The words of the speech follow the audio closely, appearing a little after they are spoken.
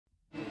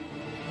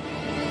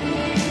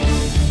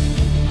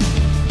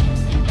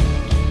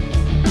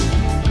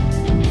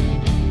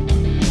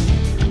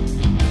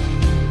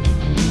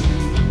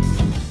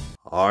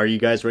Are you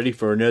guys ready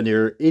for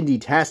another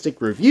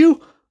Indy-tastic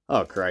review?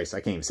 Oh, Christ,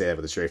 I can't even say that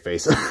with a straight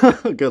face.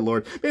 Good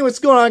Lord. Hey, what's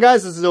going on,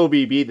 guys? This is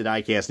OBB, the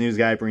Diecast News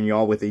Guy, bringing you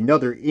all with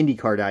another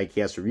INDYCAR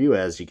Diecast review,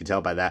 as you can tell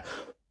by that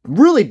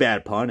really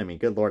bad pun. I mean,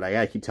 good Lord, I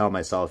gotta keep telling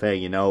myself, hey,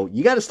 you know,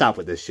 you gotta stop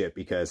with this shit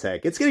because,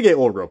 heck, it's gonna get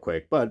old real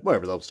quick. But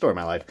whatever, though, story of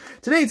my life.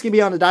 Today, it's gonna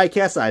be on the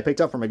diecast that I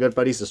picked up from my good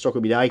buddies, the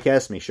Struggle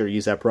Diecast. Make sure to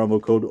use that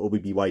promo code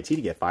OBBYT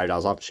to get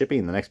 $5 off the shipping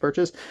in the next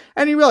purchase.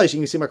 And you realize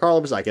you can see my car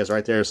lovers diecast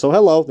right there. So,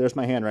 hello, there's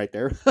my hand right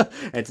there.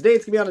 And today,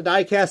 it's gonna be on the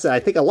diecast that I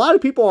think a lot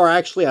of people are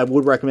actually, I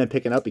would recommend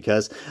picking up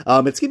because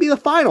it's gonna be the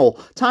final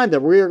time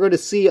that we are going to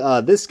see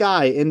this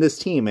guy in this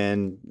team.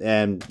 And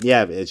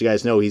yeah, as you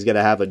guys know, he's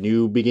gonna have a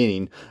new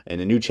beginning and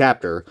a new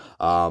chapter.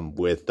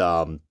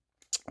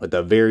 With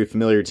a very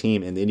familiar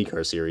team in the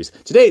INDYCAR series.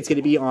 Today, it's going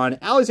to be on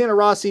Alexander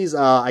Rossi's,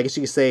 I guess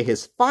you could say,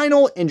 his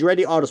final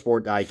Andretti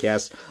Autosport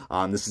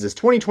diecast. This is his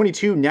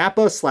 2022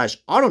 NAPA /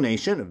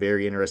 AutoNation, a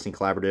very interesting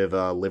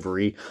collaborative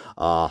livery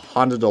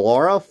Honda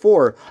Dallara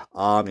for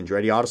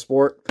Andretti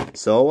Autosport.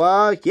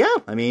 So, yeah,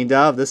 I mean,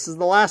 this is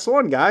the last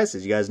one, guys.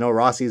 As you guys know,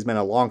 Rossi has been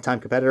a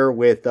longtime competitor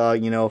with,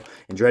 you know,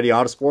 Andretti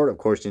Autosport. Of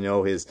course, you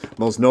know, his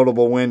most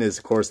notable win is,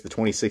 of course, the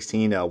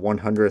 2016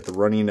 100th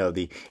running of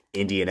the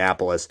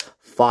Indianapolis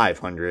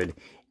 500.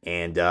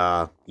 And,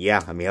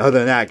 yeah, I mean, other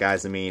than that,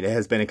 guys, I mean, it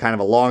has been a kind of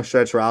a long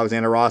stretch for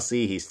Alexander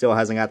Rossi. He still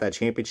hasn't got that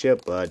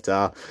championship, but,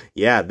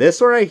 yeah,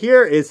 this one right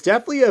here is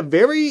definitely a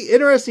very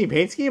interesting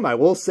paint scheme. I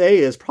will say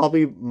is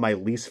probably my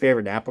least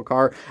favorite NAPA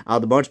car out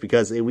of the bunch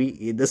because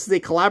this is a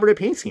collaborative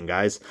paint scheme,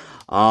 guys.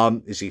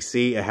 As you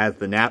see, it has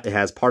it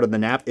has part of the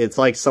NAPA. It's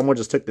like someone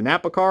just took the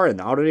NAPA car and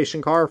the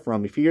AutoNation car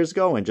from a few years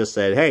ago and just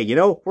said, hey, you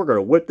know, we're going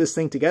to whip this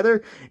thing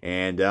together.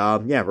 And,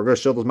 yeah, we're going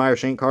to show those Meyer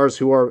Shank cars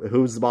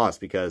who's the boss,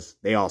 because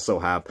they also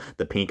have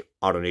the pink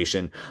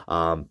AutoNation,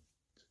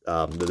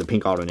 the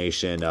pink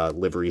AutoNation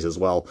liveries as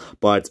well.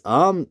 But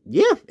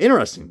yeah,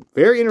 interesting,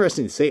 very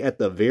interesting to say at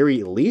the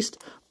very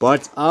least.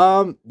 But,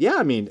 yeah,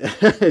 I mean,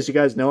 as you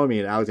guys know, I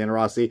mean, Alexander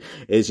Rossi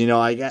is, you know,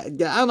 I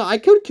don't know, I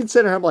could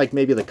consider him like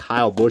maybe the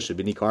Kyle Busch of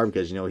IndyCar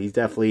because, you know, he's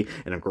definitely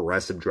an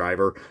aggressive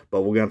driver.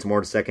 But we'll get into more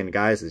in a second,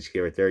 guys. As you get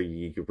right there,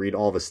 you can read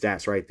all of his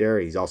stats right there.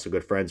 He's also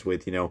good friends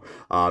with, you know,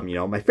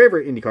 my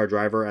favorite IndyCar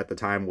driver at the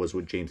time was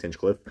with James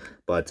Hinchcliffe.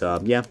 But,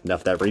 yeah, enough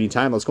of that reading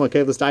time. Let's go and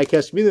kick this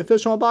diecast to be the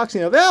official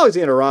unboxing of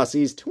Alexander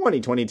Rossi's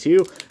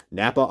 2022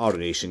 NAPA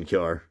AutoNation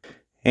car.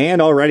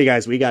 And already,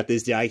 guys, we got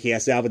this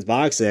diecast out of its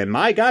box, and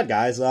my God,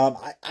 guys,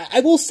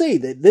 I will say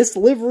that this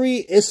livery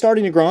is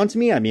starting to grow on to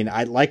me. I mean,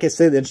 like I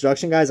said in the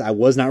introduction, guys, I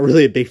was not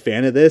really a big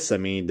fan of this. I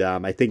mean,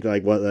 I think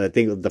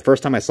the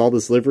first time I saw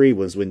this livery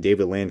was when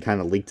David Land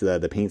kind of leaked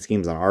the paint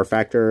schemes on R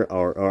Factor,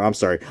 or I'm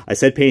sorry, I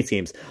said paint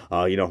schemes.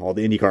 You know, all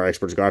the IndyCar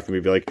experts got after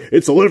me, be like,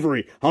 it's a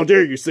livery. How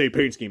dare you say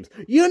paint schemes?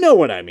 You know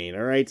what I mean,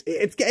 all right?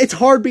 It's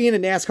hard being a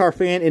NASCAR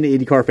fan and an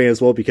IndyCar fan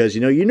as well because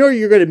you know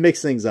you're going to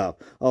mix things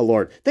up. Oh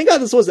Lord, thank God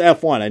this was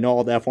F1. I know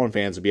all the F1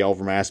 fans would be all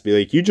over my ass, be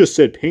like, you just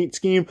said paint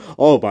scheme?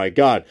 Oh my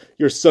God,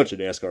 you're such a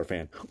NASCAR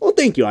fan. Well,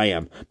 thank you, I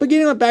am. But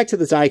getting back to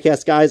the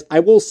diecast, guys, I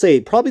will say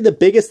probably the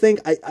biggest thing,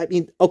 I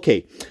mean,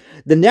 okay,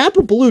 the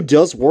Napa Blue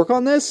does work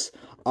on this.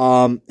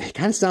 It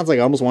kind of sounds like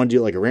I almost want to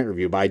do like a rant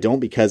review, but I don't,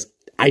 because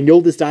I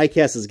know this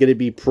diecast is going to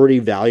be pretty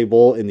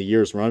valuable in the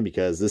year's run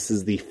because this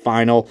is the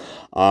final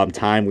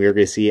time we are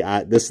going to see.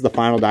 This is the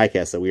final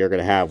diecast that we are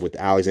going to have with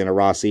Alexander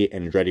Rossi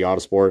and Andretti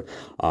Autosport.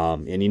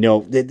 And, you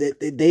know,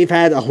 they've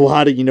had a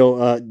lot of, you know,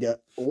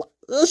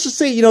 let's just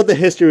say, you know, the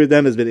history with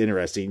them has been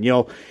interesting.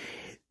 You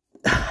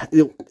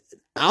know,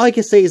 all I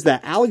can say is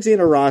that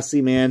Alexander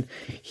Rossi, man,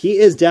 he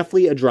is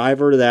definitely a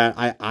driver that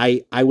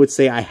I would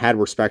say I had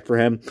respect for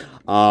him.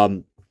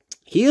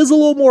 He is a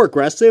little more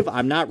aggressive.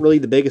 I'm not really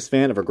the biggest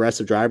fan of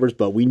aggressive drivers,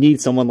 but we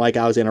need someone like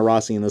Alexander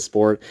Rossi in the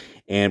sport.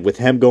 And with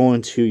him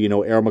going to, you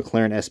know, Arrow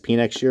McLaren SP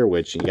next year,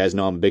 which you guys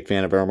know I'm a big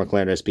fan of Arrow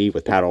McLaren SP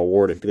with Pat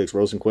O'Ward and Felix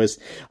Rosenquist,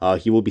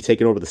 he will be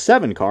taking over the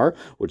 7 car,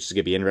 which is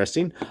going to be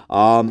interesting.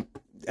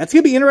 That's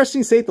going to be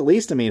interesting, to say at the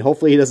least. I mean,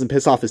 hopefully he doesn't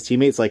piss off his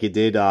teammates like he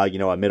did, you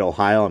know, at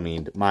Mid-Ohio. I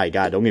mean, my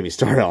God, don't get me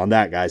started on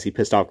that, guys. He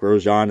pissed off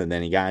Grosjean, and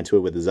then he got into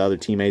it with his other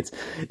teammates.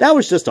 That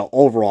was just an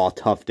overall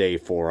tough day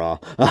for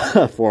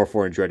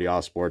Andretti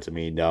Autosport. I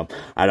mean,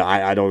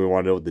 I don't even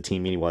want to know what the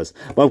team meeting was.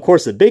 But, of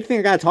course, the big thing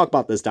I got to talk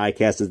about this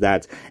diecast is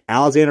that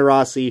Alexander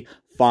Rossi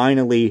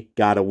finally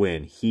got a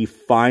win. He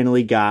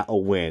finally got a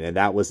win, and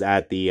that was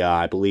at the,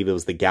 I believe it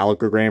was the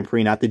Gallagher Grand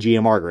Prix, not the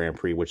GMR Grand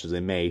Prix, which was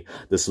in May.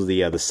 This was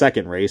the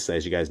second race.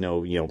 As you guys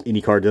know,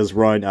 IndyCar does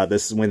run.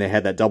 This is when they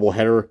had that double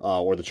header,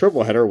 or the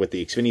triple header with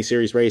the Xfinity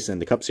Series race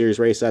and the Cup Series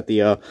race at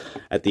the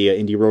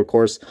Indy Road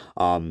Course.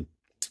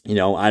 You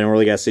know, I don't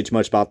really got to say too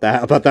much about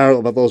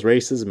those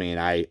races. I mean,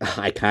 I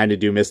kind of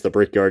do miss the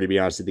Brickyard, to be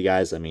honest with you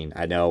guys. I mean,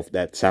 I know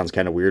that sounds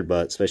kind of weird,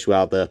 but especially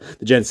how the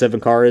Gen 7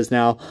 car is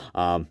now,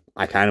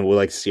 I kind of would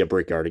like to see a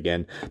Brickyard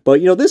again. But,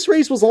 you know, this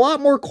race was a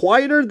lot more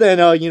quieter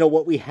than, you know,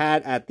 what we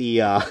had at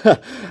the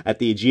at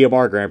the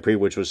GMR Grand Prix,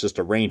 which was just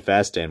a rain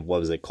fest. And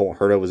what was it? Colton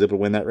Herta was able to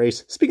win that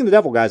race. Speaking of the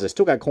devil, guys, I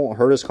still got Colton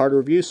Herta's car to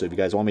review. So if you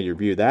guys want me to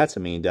review that, I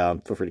mean,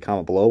 feel free to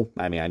comment below.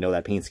 I mean, I know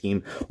that paint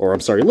scheme, or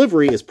I'm sorry,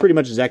 livery is pretty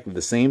much exactly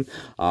the same.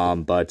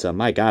 But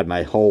my God,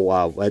 my whole,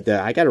 I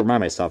got to remind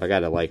myself, I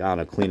got to, like, I don't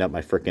know, clean up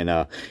my freaking,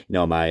 you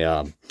know,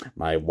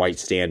 my white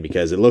stand,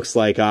 because it looks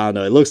like, I don't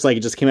know, it looks like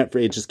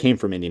it just came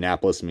from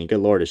Indianapolis. I mean, good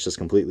Lord, it's just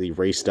completely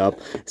raced up.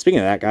 Speaking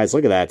of that, guys,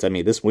 look at that. I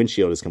mean, this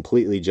windshield is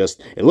completely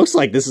just, it looks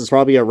like this is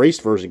probably a race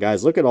version,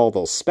 guys. Look at all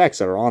those specs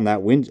that are on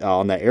that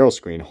on that aero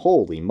screen.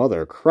 Holy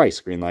mother of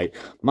Christ, Greenlight.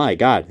 My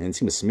God, and it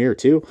seems to smear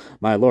too.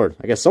 My Lord,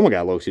 I guess someone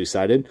got a little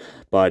two-sided,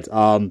 but,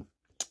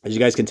 as you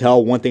guys can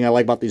tell, one thing I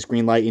like about these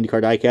Greenlight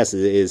IndyCar diecast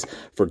is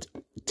for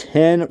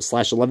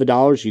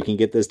 $10/$11, you can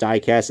get this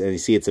diecast, and you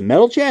see it's a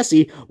metal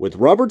chassis with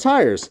rubber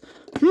tires.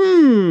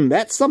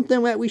 That's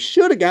something that we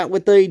should have got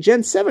with the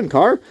Gen 7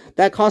 car.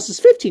 That costs us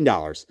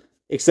 $15.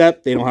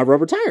 Except they don't have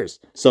rubber tires.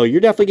 So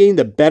you're definitely getting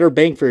the better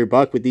bang for your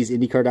buck with these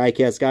IndyCar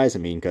diecast, guys. I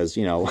mean, because,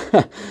 you know,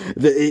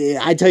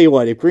 I tell you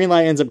what, if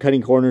Greenlight ends up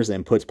cutting corners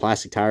and puts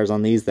plastic tires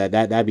on these,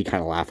 that'd be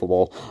kind of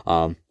laughable.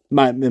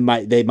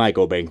 They might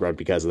go bankrupt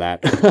because of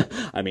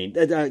that. I mean,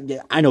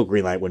 I know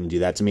Greenlight wouldn't do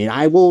that to me.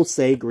 I will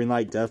say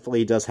Greenlight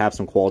definitely does have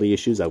some quality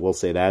issues. I will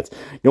say that.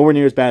 Nowhere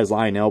near as bad as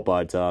Lionel,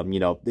 but, you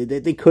know,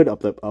 they could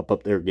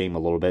up their game a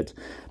little bit.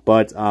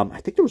 But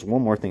I think there was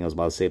one more thing I was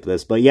about to say for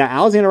this. But yeah,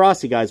 Alexander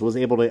Rossi, guys, was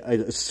able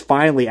to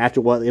finally,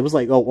 after what, it was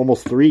like,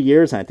 almost 3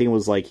 years. And I think it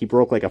was like he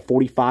broke like a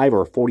 45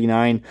 or a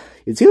 49.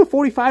 It's either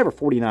 45 or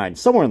 49,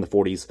 somewhere in the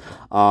 40s,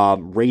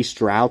 race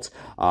drought.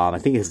 I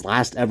think his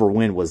last ever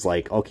win was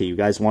like, okay, you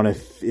guys want to,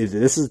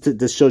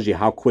 this shows you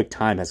how quick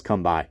time has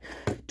come by.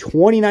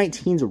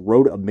 2019's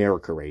Road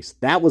America race.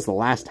 That was the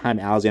last time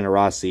Alexander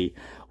Rossi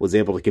was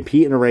able to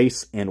compete in a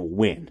race and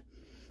win.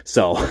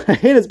 So,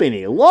 it has been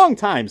a long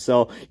time.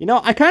 So, you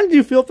know, I kind of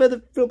do feel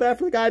bad for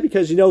the guy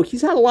because, you know,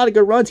 he's had a lot of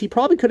good runs. He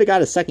probably could have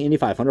got a second Indy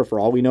 500 for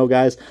all we know,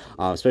 guys,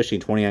 especially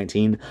in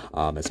 2019.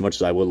 As much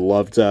as I would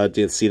love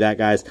to see that,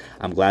 guys,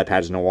 I'm glad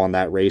Pageant won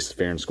that race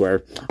fair and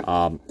square.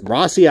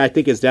 Rossi, I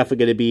think, is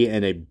definitely going to be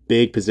in a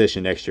big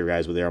position next year,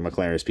 guys, with their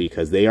McLaren SP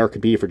because they are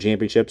competing for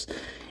championships.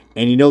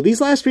 And, you know, these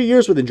last few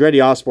years with Andretti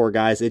Autosport,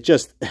 guys, it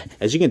just,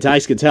 as you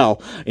guys can tell,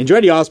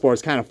 Andretti Autosport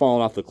has kind of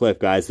fallen off the cliff,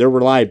 guys. Their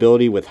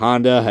reliability with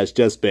Honda has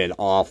just been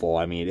awful.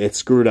 I mean, it's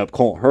screwed up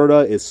Colton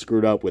Herta. It's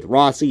screwed up with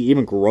Rossi,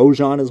 even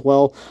Grosjean as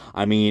well.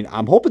 I mean,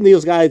 I'm hoping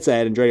these guys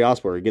at Andretti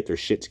Autosport get their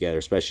shit together,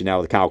 especially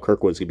now with Kyle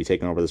Kirkwood's going to be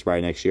taking over this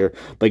ride next year.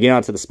 But getting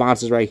on to the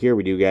sponsors right here,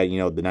 we do get, you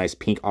know, the nice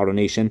pink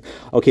AutoNation.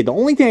 Okay, the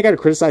only thing I got to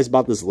criticize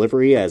about this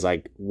livery, as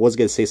I was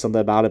going to say something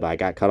about it, but I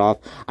got cut off.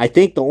 I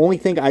think the only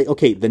thing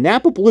okay, the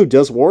Napa blue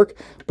does work,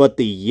 but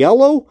the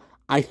yellow,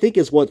 I think,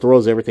 is what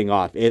throws everything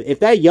off. If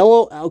that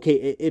yellow, okay,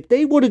 if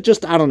they would have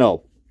just, I don't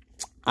know.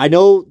 I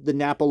know the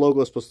Napa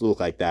logo is supposed to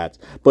look like that,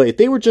 but if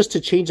they were just to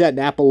change that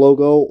Napa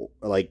logo,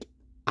 like,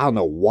 I don't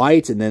know,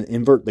 white, and then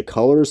invert the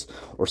colors,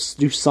 or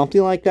do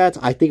something like that,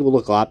 I think it would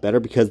look a lot better,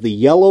 because the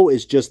yellow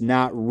is just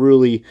not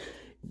really,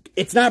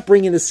 it's not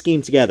bringing the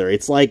scheme together.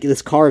 It's like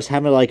this car is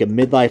having like a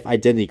midlife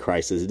identity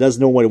crisis. It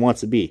doesn't know what it wants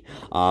to be.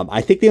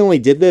 I think they only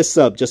did this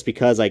just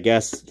because, I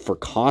guess, for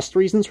cost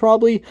reasons,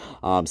 probably.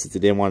 Since they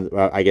didn't want,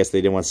 I guess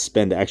they didn't want to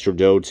spend the extra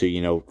dough to,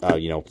 you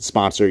know,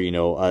 sponsor, you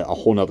know, a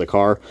whole nother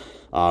car.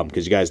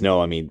 Because you guys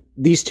know, I mean,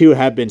 these two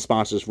have been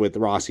sponsors with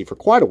Rossi for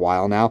quite a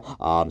while now,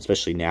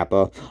 especially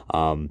Napa.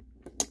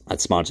 That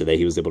sponsor that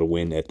he was able to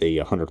win at the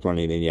 100th run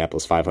in the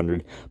Indianapolis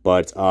 500.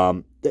 But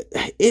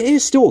it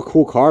is still a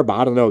cool car, but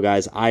I don't know,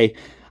 guys. I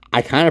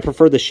kind of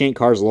prefer the Shank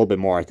cars a little bit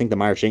more. I think the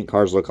Meyer Shank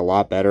cars look a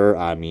lot better.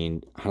 I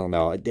mean, I don't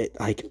know.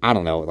 I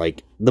don't know.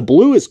 Like, the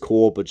blue is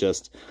cool, but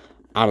just,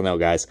 I don't know,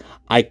 guys.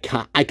 I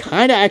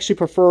kind of actually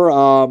prefer,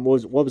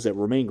 what was it,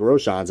 Romain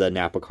Grosjean's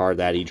Napa car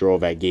that he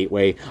drove at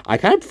Gateway. I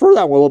kind of prefer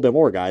that one a little bit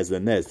more, guys,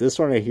 than this. This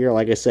one right here,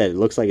 like I said, it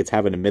looks like it's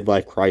having a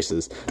midlife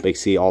crisis. But you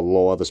see all the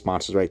little other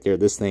sponsors right there.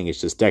 This thing is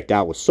just decked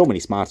out with so many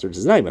sponsors.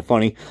 It's not even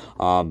funny.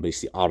 But you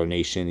see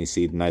AutoNation. You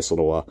see the nice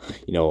little,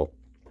 you know,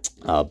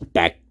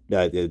 back,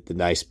 the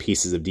nice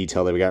pieces of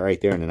detail that we got right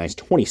there, and a nice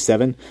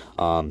 27.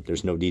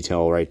 There's no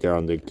detail right there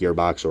on the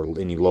gearbox or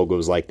any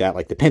logos like that,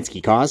 like the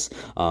Penske cause,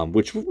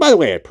 which, by the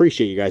way, I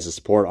appreciate you guys'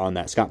 support on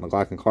that Scott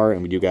McLaughlin car,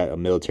 and we do got a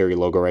military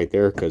logo right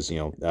there, because, you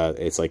know,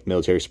 it's like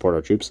military support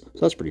our troops, so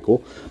that's pretty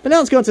cool. But now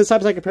let's go into the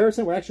side-by-side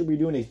comparison. We're actually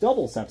doing a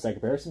double side-by-side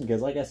comparison,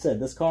 because, like I said,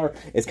 this car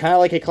is kind of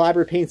like a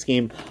collaborative paint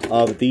scheme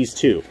of these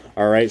two.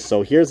 All right,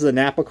 so here's the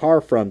Napa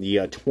car from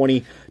the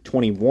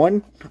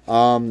 2021,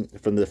 from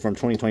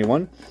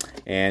 2021.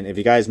 And if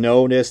you guys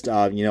noticed,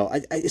 you know,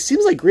 it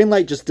seems like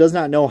Greenlight just does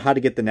not know how to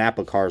get the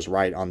Napa cars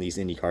right on these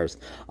Indy cars.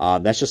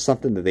 That's just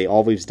something that they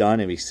always done,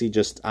 and we see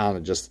just, I don't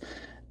know, just,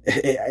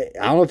 I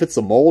don't know if it's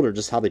the mold or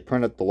just how they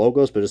print up the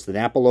logos, but just the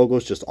Napa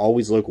logos just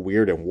always look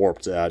weird and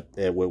warped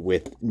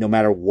with no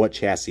matter what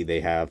chassis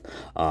they have.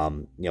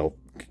 You know,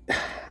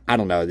 I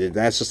don't know.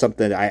 That's just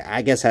something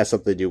I guess has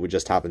something to do with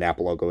just how the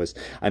NAPA logo is.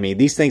 I mean,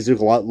 these things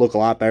look a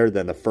lot better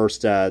than the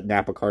first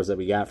NAPA cars that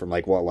we got from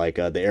like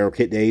the Aero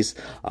Kit days,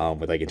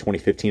 with like in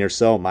 2015 or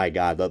so. My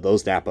God,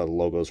 those NAPA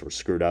logos were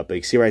screwed up. But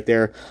you see right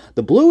there,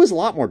 the blue is a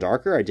lot more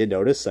darker. I did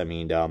notice. I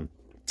mean,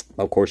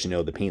 of course, you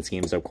know, the paint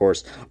schemes, of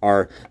course,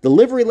 are the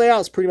livery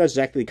layout is pretty much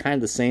exactly kind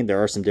of the same.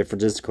 There are some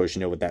differences, of course,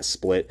 you know, with that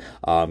split,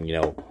 you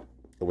know,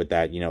 with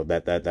that, you know,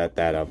 that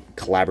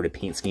collaborative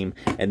paint scheme.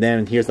 And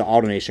then here's the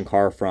AutoNation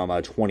car from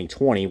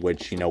 2020,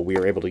 which, you know, we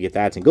were able to get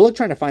that. And good luck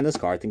trying to find this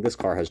car. I think this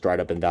car has dried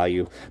up in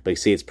value, but you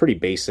see it's pretty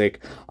basic.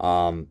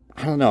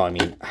 I don't know. I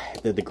mean,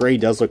 the gray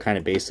does look kind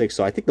of basic,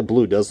 so I think the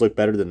blue does look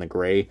better than the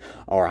gray.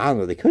 Or, I don't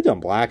know, they could have done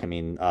black. I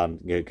mean,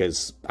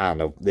 because, I don't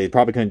know, they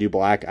probably couldn't do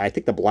black. I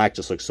think the black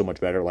just looks so much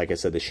better. Like I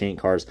said, the Shank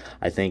cars,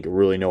 I think,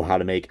 really know how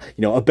to make,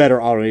 you know, a better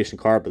AutoNation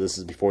car, but this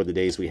is before the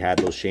days we had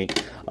those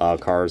Shank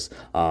cars.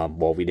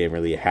 Well, we didn't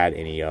really had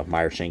any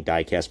Meyer Shank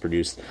diecast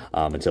produced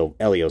until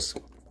Elio's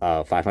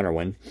 500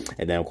 win,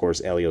 and then, of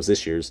course, Elio's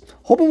this year's.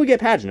 Hoping we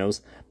get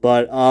Pagano's,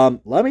 but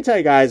let me tell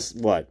you guys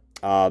what,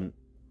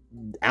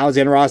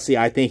 Alexander Rossi,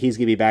 I think he's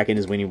going to be back in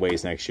his winning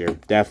ways next year.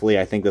 Definitely,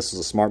 I think this was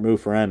a smart move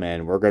for him,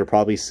 and we're going to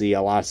probably see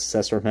a lot of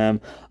success from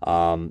him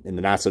in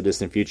the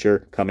not-so-distant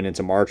future, coming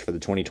into March for the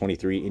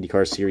 2023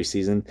 IndyCar Series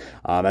season.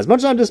 As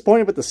much as I'm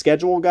disappointed with the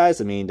schedule, guys,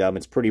 I mean,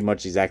 it's pretty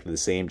much exactly the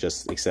same,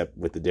 just except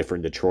with the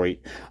different Detroit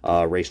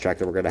racetrack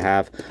that we're going to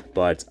have.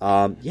 But,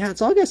 yeah,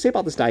 that's all I got to say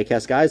about this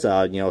diecast, guys.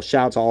 You know,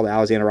 shout out to all the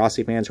Alexander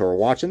Rossi fans who are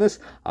watching this.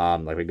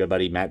 Like my good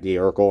buddy Matt D.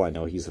 Urkel, I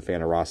know he's a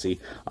fan of Rossi.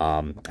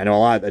 I know a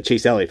lot of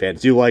Chase Elliott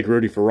fans do like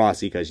rooting for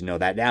Rossi because, you know,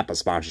 that NAPA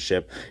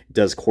sponsorship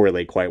does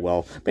correlate quite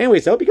well. But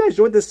anyways, I hope you guys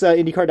enjoyed this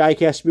IndyCar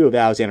diecast review of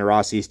Alexander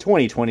Rossi's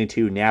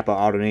 2022 NAPA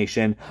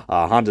AutoNation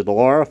Honda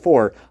Delara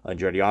for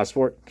Andretti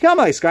Autosport. Come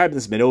on, subscribe.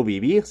 This has been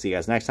OBB. See you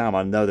guys next time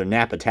on another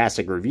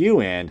NAPA-tastic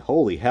review. And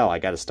holy hell, I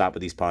got to stop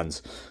with these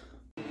puns.